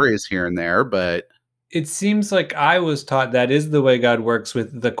get stories here and there, but it seems like I was taught that is the way God works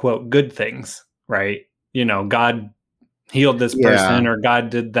with the quote good things, right? God healed this person or God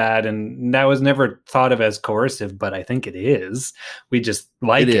did that, and that was never thought of as coercive, but I think it is. We just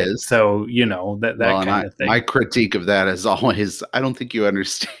like it. So, that kind of thing. My critique of that is always, I don't think you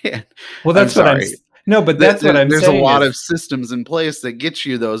understand. Well, that's what I'm no, but that's what I'm saying. There's a lot of systems in place that get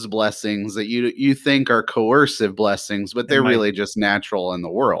you those blessings that you think are coercive blessings, but they're really just natural in the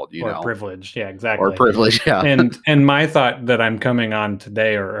world, or privileged. Yeah, exactly. Or privilege, yeah. And my thought that I'm coming on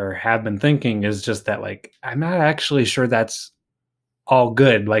today or have been thinking is just that, like, I'm not actually sure that's all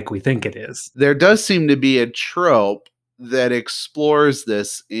good like we think it is. There does seem to be a trope that explores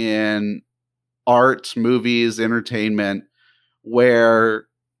this in art, movies, entertainment, where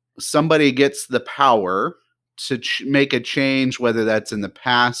somebody gets the power to make a change, whether that's in the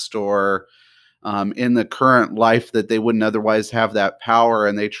past or in the current life, that they wouldn't otherwise have that power,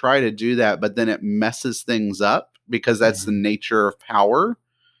 and they try to do that, but then it messes things up because that's the nature of power.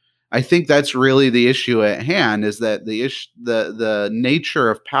 I think that's really the issue at hand, is that the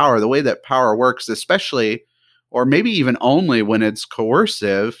nature of power, the way that power works, especially, or maybe even only when it's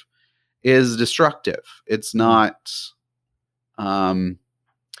coercive, is destructive. It's not.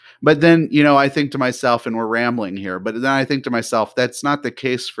 But then, I think to myself, and we're rambling here, but then I think to myself, that's not the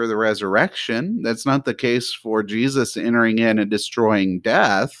case for the resurrection. That's not the case for Jesus entering in and destroying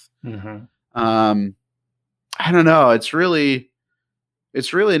death. I don't know. It's really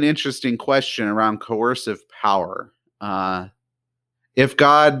an interesting question around coercive power. If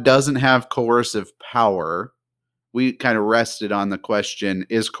God doesn't have coercive power, we kind of rested on the question,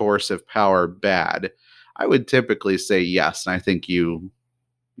 is coercive power bad? I would typically say yes. And I think you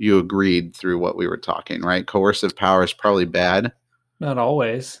you agreed through what we were talking, right? Coercive power is probably bad. Not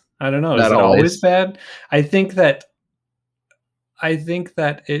always. I don't know. Is Not it always always. bad? I think that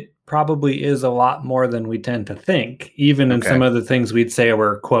it probably is a lot more than we tend to think, even in Okay. some of the things we'd say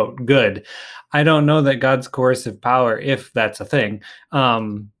were, quote, good. I don't know that God's coercive power, if that's a thing,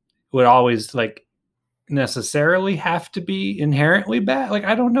 would always like necessarily have to be inherently bad. Like,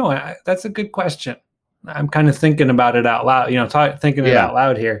 I don't know. That's a good question. I'm kind of thinking about it out loud, thinking it Yeah. out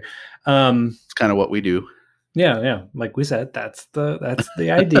loud here. It's kind of what we do. Yeah. Like we said, that's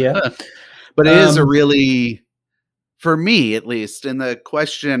the idea. But it is a really, for me at least, in the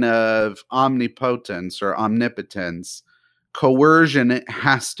question of omnipotence or omnipotence, coercion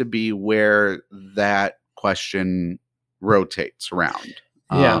has to be where that question rotates around,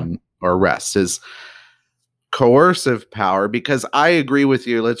 Yeah. or rests, is coercive power. Because I agree with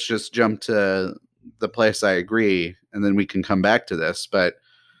you. Let's just jump to the place I agree, and then we can come back to this. But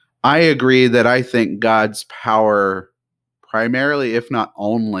I agree that I think God's power primarily, if not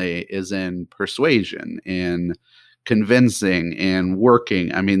only, is in persuasion, in convincing, in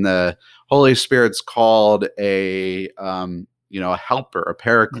working. I mean, the Holy Spirit's called a helper, a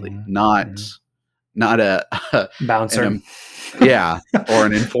paraclete, not a bouncer. Or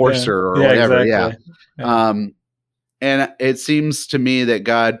an enforcer or whatever. Exactly. Yeah. And it seems to me that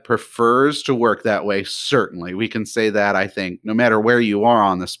God prefers to work that way. Certainly, we can say that, I think, no matter where you are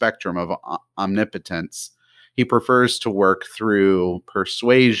on the spectrum of omnipotence, he prefers to work through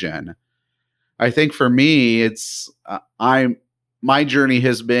persuasion. I think for me, it's my journey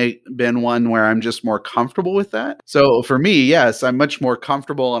has been one where I'm just more comfortable with that. So for me, yes, I'm much more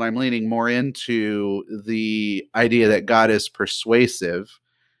comfortable, and I'm leaning more into the idea that God is persuasive.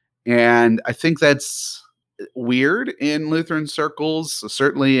 And I think that's weird in Lutheran circles,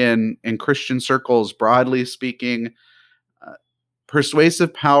 certainly in Christian circles, broadly speaking.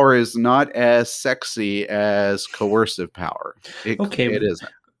 Persuasive power is not as sexy as coercive power. It isn't.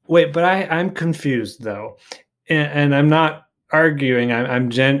 Wait, but I'm confused though, and I'm not arguing.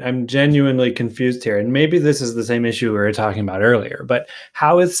 I'm genuinely confused here, and maybe this is the same issue we were talking about earlier. But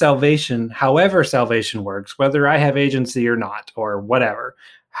how is salvation, however salvation works, whether I have agency or not, or whatever,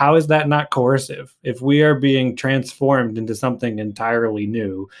 how is that not coercive? If we are being transformed into something entirely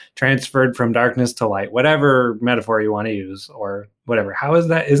new, transferred from darkness to light, whatever metaphor you want to use, or whatever, how is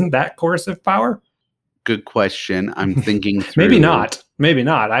that? Isn't that coercive power? Good question. I'm thinking through. Maybe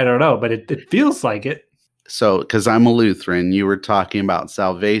not. I don't know, but it feels like it. So, because I'm a Lutheran, you were talking about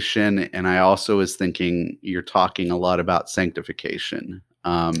salvation, and I also was thinking you're talking a lot about sanctification.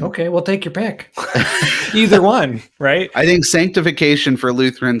 Okay, well, take your pick. Either one, right? I think sanctification for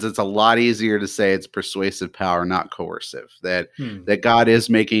Lutherans, it's a lot easier to say it's persuasive power, not coercive. That God is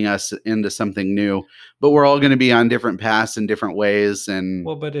making us into something new, but we're all going to be on different paths in different ways. And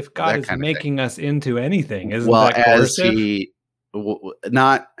but if God is making us into anything, isn't that coercive?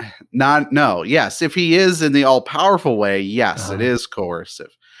 No. Yes, if he is in the all-powerful way, yes, it is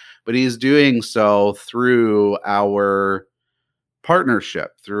coercive. But he's doing so through our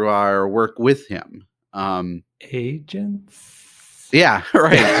partnership, through our work with him. Agents? Yeah,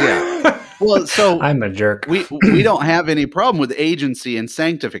 right. Yeah. Well, so I'm a jerk. We don't have any problem with agency and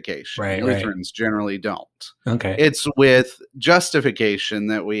sanctification. Right, Lutherans generally don't. Okay. It's with justification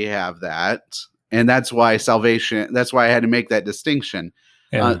that we have that. And that's why that's why I had to make that distinction.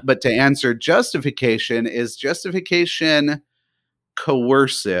 Yeah. But to answer justification, is justification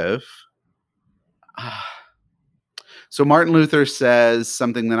coercive? So Martin Luther says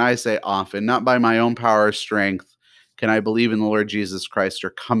something that I say often: not by my own power or strength can I believe in the Lord Jesus Christ or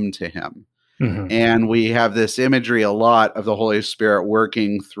come to him. Mm-hmm. And we have this imagery a lot of the Holy Spirit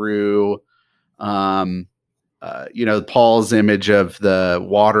working through, Paul's image of the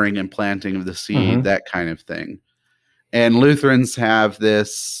watering and planting of the seed, that kind of thing. And Lutherans have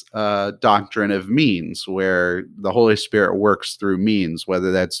this doctrine of means, where the Holy Spirit works through means,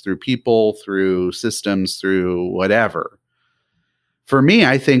 whether that's through people, through systems, through whatever. For me,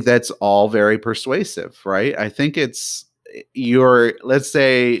 I think that's all very persuasive, right? I think it's let's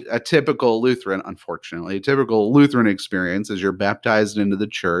say a typical Lutheran, unfortunately, a typical Lutheran experience is you're baptized into the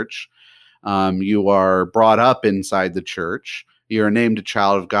church. You are brought up inside the church. You're named a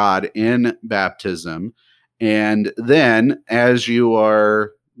child of God in baptism. And then as you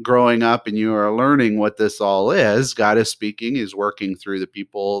are growing up and you are learning what this all is, God is speaking, he's working through the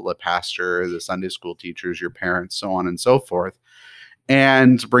people, the pastor, the Sunday school teachers, your parents, so on and so forth,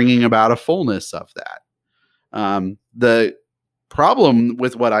 and bringing about a fullness of that. The problem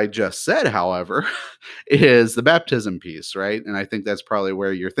with what I just said, however, is the baptism piece, right? And I think that's probably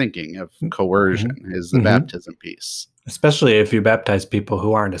where you're thinking of coercion, is the baptism piece. Especially if you baptize people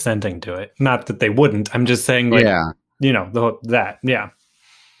who aren't assenting to it. Not that they wouldn't. I'm just saying, like, Yeah. that. Yeah.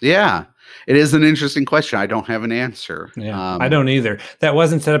 Yeah. It is an interesting question. I don't have an answer. Yeah. I don't either. That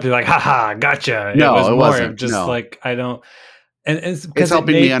wasn't set up to be like, haha, gotcha. It was No, it more of wasn't. just No. like, I don't, and it's It's because it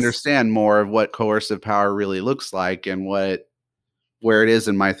helping me makes, understand more of what coercive power really looks like and where it is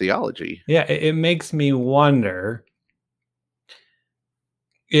in my theology. yeah, it makes me wonder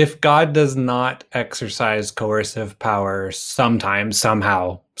if God does not exercise coercive power sometimes,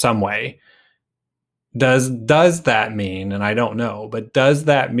 somehow, some way. Does that mean, and I don't know, but does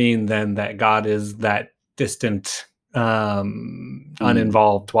that mean then that God is that distant, Mm,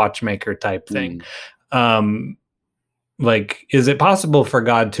 uninvolved watchmaker type thing? mm. Um, like, is it possible for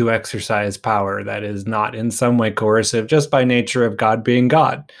God to exercise power that is not in some way coercive just by nature of God being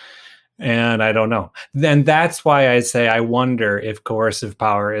God? And I don't know. Then that's why I say I wonder if coercive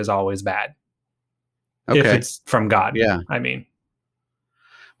power is always bad. If Okay. it's from God, Yeah. I mean.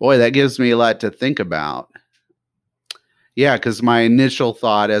 Boy, that gives me a lot to think about. Yeah, because my initial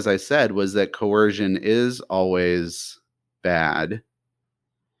thought, as I said, was that coercion is always bad.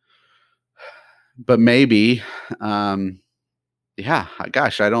 But maybe, um, yeah,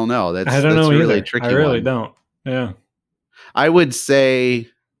 gosh, I don't know. I don't That's know a really either. I tricky really one. don't. Yeah. I would say,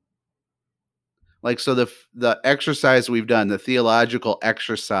 like, so the exercise we've done, the theological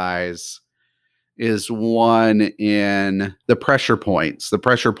exercise, is one in the pressure points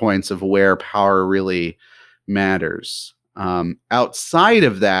of where power really matters. Outside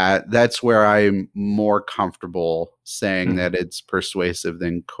of that, that's where I'm more comfortable saying that it's persuasive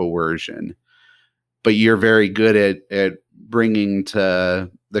than coercion. But you're very good at bringing to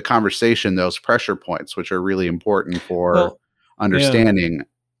the conversation those pressure points, which are really important for Well, yeah. understanding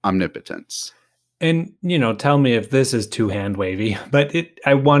omnipotence. And tell me if this is too hand wavy, but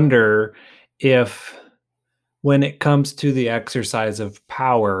I wonder if when it comes to the exercise of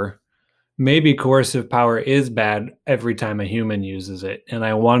power, maybe coercive power is bad every time a human uses it. And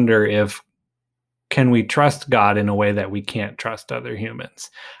I wonder if can we trust God in a way that we can't trust other humans?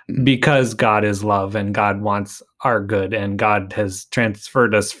 Mm. Because God is love and God wants our good and God has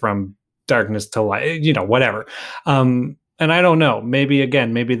transferred us from darkness to light, whatever. And I don't know, maybe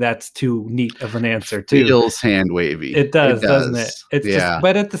that's too neat of an answer too. Feels hand wavy. It It does, doesn't it? does. It's just, Yeah.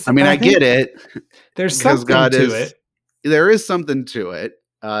 but I mean, but I I get think it there's because something God to is it, there is something to it.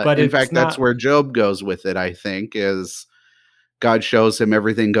 but In it's fact, that's not. where Job goes with it, I think, is God shows him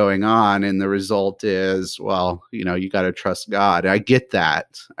everything going on, and the result is, well, you got to trust God. I get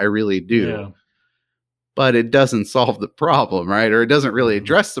that. I really do. Yeah. But it doesn't solve the problem, right? Or it doesn't really Mhm.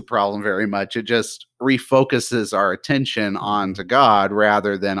 address the problem very much. It just refocuses our attention onto God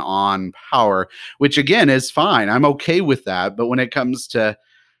rather than on power, which again is fine. I'm okay with that. But when it comes to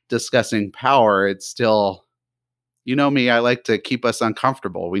discussing power, it's still, me, I like to keep us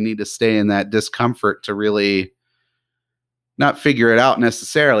uncomfortable. We need to stay in that discomfort to really not figure it out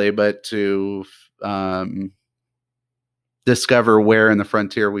necessarily, but to um, discover where in the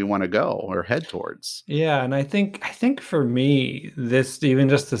frontier we want to go or head towards. Yeah, and I think for me, this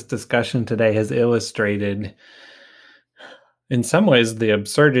discussion today has illustrated in some ways the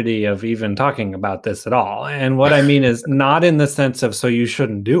absurdity of even talking about this at all. And what I mean is not in the sense of so you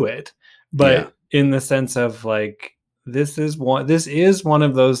shouldn't do it, Yeah. but in the sense of like this is one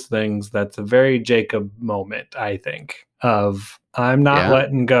of those things that's a very Jacob moment, I think, of I'm not Yeah.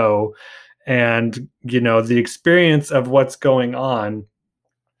 letting go. And the experience of what's going on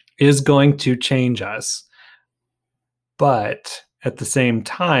is going to change us. But at the same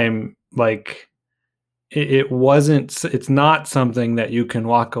time, like it's not something that you can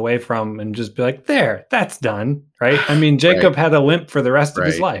walk away from and just be like, there, that's done. Right. I mean, Right. Jacob had a limp for the rest of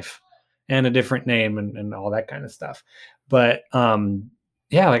his Right. life and a different name and all that kind of stuff. But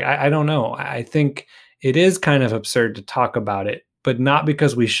yeah, like I don't know. I think it is kind of absurd to talk about it, but not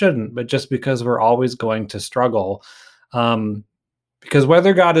because we shouldn't, but just because we're always going to struggle. Um, because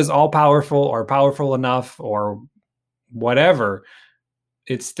whether God is all powerful or powerful enough or whatever,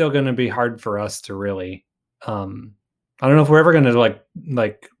 it's still going to be hard for us to really um I don't know if we're ever going to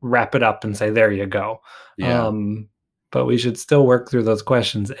like wrap it up and say there you go. Yeah. um but we should still work through those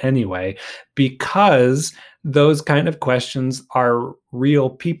questions anyway, because those kind of questions are real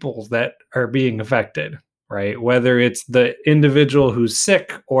people that are being affected, right? Whether it's the individual who's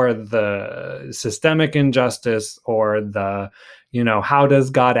sick or the systemic injustice or the how does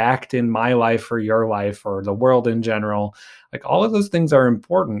God act in my life or your life or the world in general, like all of those things are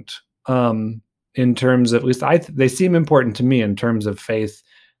important, in terms of, at least they seem important to me in terms of faith,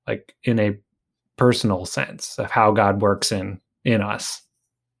 like in a personal sense of how God works in us.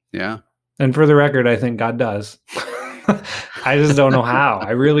 Yeah. And for the record, I think God does. I just don't know how.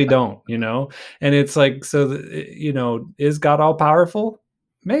 I really don't, And it's like, so, is God all powerful?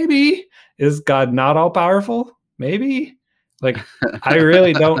 Maybe. Is God not all powerful? Maybe. Like, I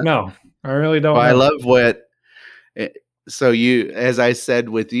really don't know. I really don't Well, know. I love what. So as I said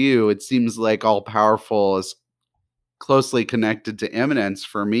with you, it seems like all powerful is closely connected to immanence.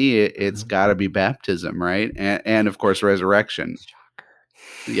 For me, it's got to be baptism, right? And of course, resurrection. Shocker.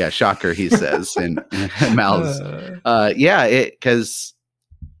 Yeah, shocker, he says in mouths. Because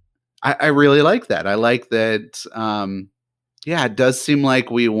I really like that. I like that. It does seem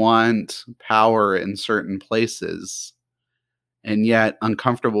like we want power in certain places and yet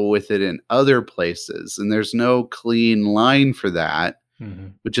uncomfortable with it in other places. And there's no clean line for that,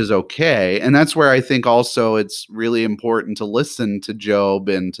 which is okay. And that's where I think also it's really important to listen to Job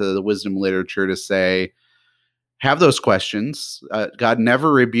and to the wisdom literature to say, have those questions. God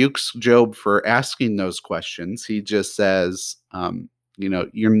never rebukes Job for asking those questions. He just says,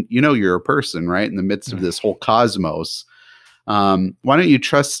 you're a person, right? In the midst of this whole cosmos. Why don't you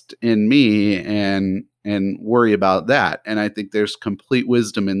trust in me and worry about that? And I think there's complete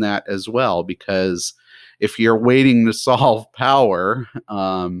wisdom in that as well, because if you're waiting to solve power,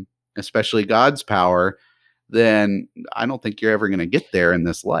 especially God's power, then I don't think you're ever going to get there in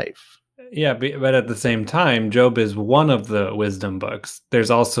this life. Yeah, but at the same time, Job is one of the wisdom books.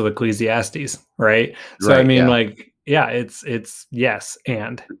 There's also Ecclesiastes, right? So Right, I mean, yeah. it's yes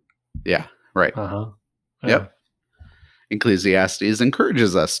and. Yeah, right. Uh-huh. Yep. Ecclesiastes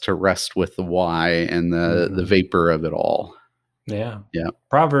encourages us to rest with the why and the vapor of it all. Yeah. Yeah.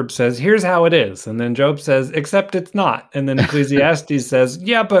 Proverbs says, here's how it is. And then Job says, except it's not. And then Ecclesiastes says,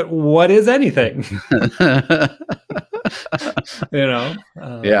 yeah, but what is anything? Yeah.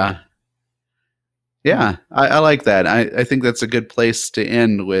 Yeah, I like that. I think that's a good place to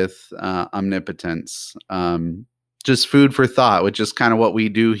end with omnipotence. Just food for thought, which is kind of what we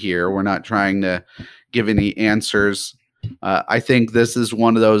do here. We're not trying to give any answers. I think this is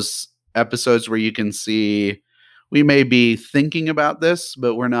one of those episodes where you can see we may be thinking about this,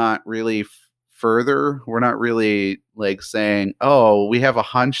 but we're not really further. We're not really like saying, oh, we have a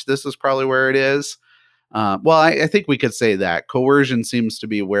hunch this is probably where it is. I think we could say that coercion seems to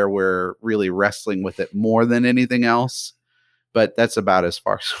be where we're really wrestling with it more than anything else, but that's about as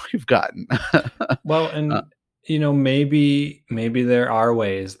far as we've gotten. Well, and maybe there are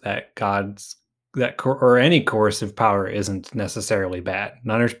ways that or any coercive power isn't necessarily bad.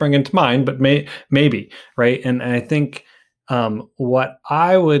 None are springing to mind, but maybe, right? And I think what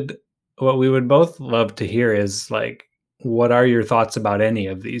we would both love to hear is like, what are your thoughts about any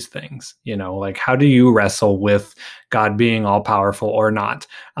of these things? Like, how do you wrestle with God being all powerful or not?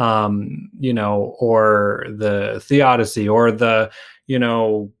 Or the theodicy or the,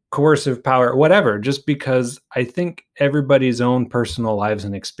 coercive power, whatever, just because I think everybody's own personal lives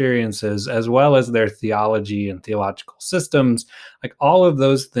and experiences, as well as their theology and theological systems, like all of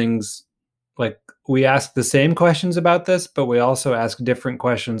those things, like we ask the same questions about this, but we also ask different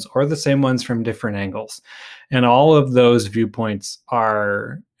questions or the same ones from different angles. And all of those viewpoints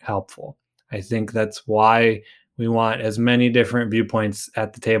are helpful. I think that's why we want as many different viewpoints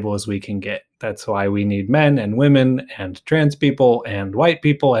at the table as we can get. That's why we need men and women and trans people and white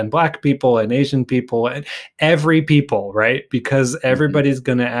people and black people and Asian people and every people, right? Because everybody's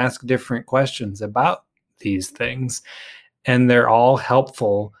going to ask different questions about these things, and they're all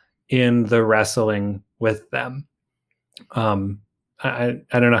helpful in the wrestling with them. I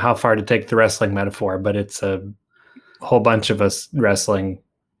don't know how far to take the wrestling metaphor, but it's a whole bunch of us wrestling,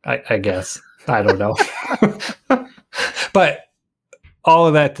 I guess. I don't know. But all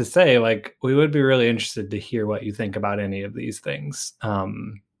of that to say, like, we would be really interested to hear what you think about any of these things.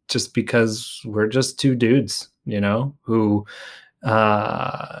 Just because we're just two dudes, who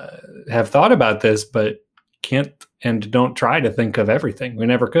have thought about this, but can't and don't try to think of everything. We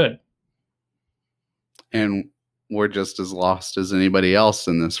never could. And we're just as lost as anybody else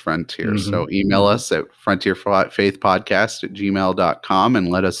in this frontier. So email us at frontierfaithpodcast@gmail.com and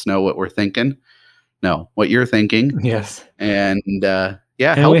let us know what we're thinking. No, what you're thinking. Yes. And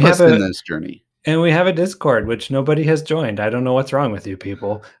help us in this journey. And we have a Discord, which nobody has joined. I don't know what's wrong with you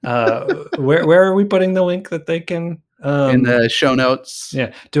people. Where are we putting the link that they can? In the show notes.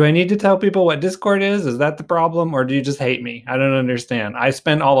 Yeah. Do I need to tell people what Discord is? Is that the problem? Or do you just hate me? I don't understand. I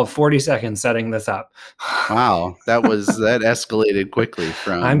spent all of 40 seconds setting this up. Wow. That escalated quickly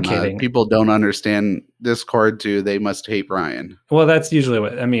from I'm kidding. People don't understand Discord to they must hate Brian. Well, that's usually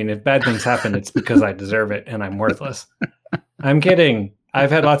if bad things happen, it's because I deserve it and I'm worthless. I'm kidding. I've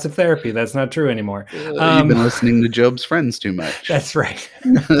had lots of therapy. That's not true anymore. You've been listening to Job's Friends too much. That's right.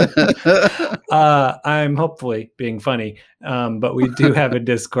 I'm hopefully being funny, but we do have a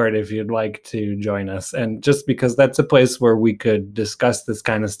Discord if you'd like to join us. And just because that's a place where we could discuss this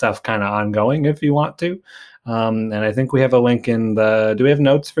kind of stuff kind of ongoing if you want to. And I think we have a link in the, do we have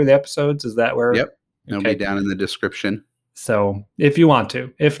notes for the episodes? Is that where? Yep. It'll be down in the description. So if you want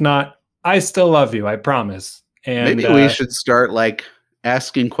to, if not, I still love you. I promise. And maybe we should start like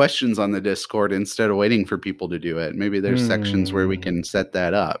asking questions on the Discord instead of waiting for people to do it. Maybe there's sections where we can set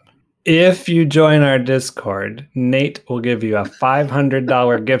that up. If you join our Discord, Nate will give you a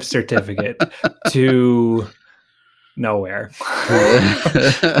 $500 gift certificate to nowhere.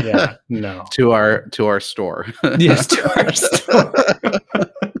 Yeah, no. To our store. Yes, to our store.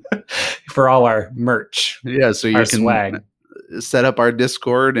 For all our merch. Yeah, so you can swag. Set up our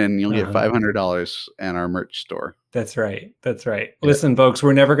Discord and you'll get $500 and our merch store. That's right. That's right. Yeah. Listen, folks,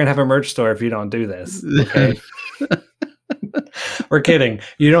 we're never going to have a merch store if you don't do this. Okay. We're kidding.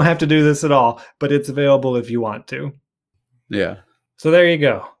 You don't have to do this at all, but it's available if you want to. Yeah. So there you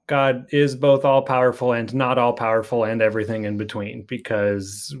go. God is both all powerful and not all powerful and everything in between,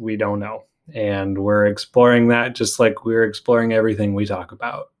 because we don't know. And we're exploring that just like we're exploring everything we talk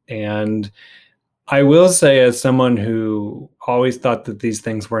about. And I will say, as someone who always thought that these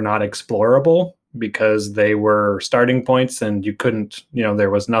things were not explorable because they were starting points and you couldn't, there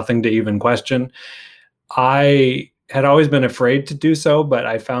was nothing to even question, I had always been afraid to do so. But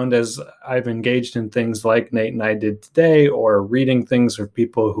I found as I've engaged in things like Nate and I did today, or reading things of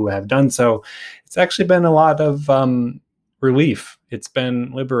people who have done so, it's actually been a lot of relief. It's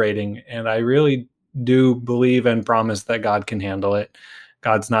been liberating. And I really do believe and promise that God can handle it.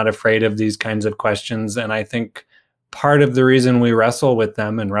 God's not afraid of these kinds of questions. And I think part of the reason we wrestle with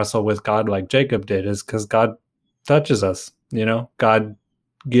them and wrestle with God like Jacob did is because God touches us. God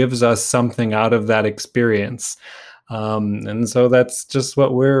gives us something out of that experience. And so that's just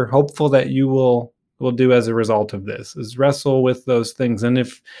what we're hopeful that you will do as a result of this, is wrestle with those things. And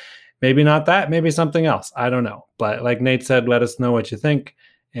if maybe not that, maybe something else, I don't know. But like Nate said, let us know what you think.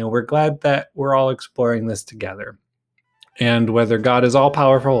 And we're glad that we're all exploring this together. And whether God is all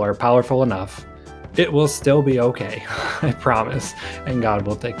powerful or powerful enough, it will still be okay. I promise. And God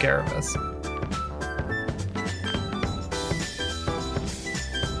will take care of us.